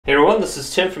Hey everyone, this is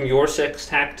Tim from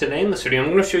YourSixTech. Today in this video I'm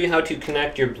going to show you how to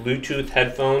connect your Bluetooth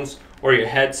headphones or your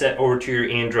headset over to your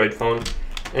Android phone.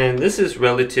 And this is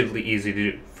relatively easy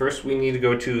to do. First we need to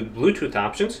go to Bluetooth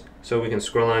options, so we can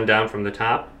scroll on down from the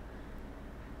top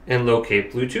and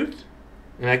locate Bluetooth.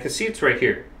 And I can see it's right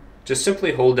here. Just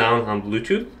simply hold down on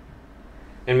Bluetooth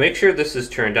and make sure this is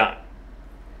turned on.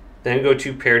 Then go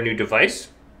to Pair New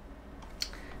Device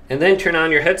and then turn on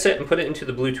your headset and put it into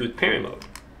the Bluetooth pairing mode.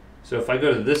 So if I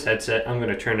go to this headset, I'm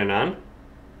going to turn it on.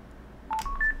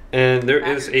 And there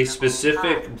is a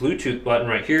specific Bluetooth button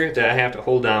right here that I have to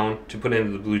hold down to put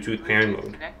into the Bluetooth pairing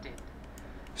mode.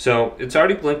 So it's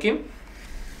already blinking,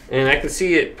 and I can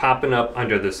see it popping up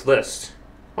under this list.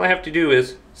 All I have to do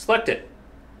is select it,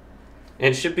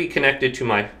 and it should be connected to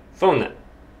my phone then.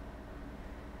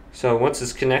 So once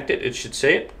it's connected, it should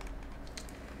say it,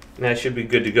 and that should be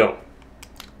good to go.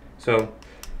 So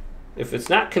if it's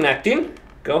not connecting,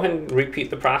 go ahead and repeat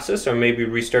the process, or maybe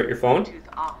restart your phone.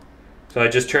 So I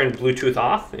just turned Bluetooth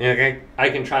off, and I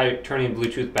can try turning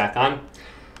Bluetooth back on.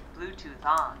 Bluetooth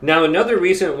on. Now another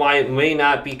reason why it may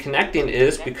not be connecting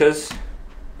is because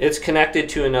it's connected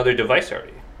to another device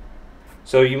already.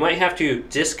 So you might have to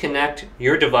disconnect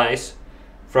your device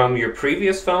from your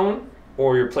previous phone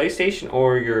or your PlayStation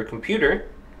or your computer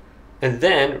and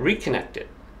then reconnect it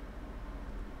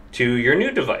to your new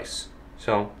device.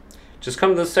 So just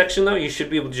come to this section though, you should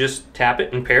be able to just tap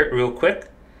it and pair it real quick.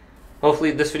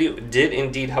 Hopefully this video did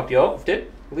indeed help you out. If it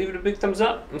did, leave it a big thumbs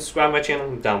up and subscribe to my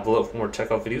channel down below for more tech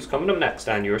out videos coming up next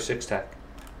on YourSixTech.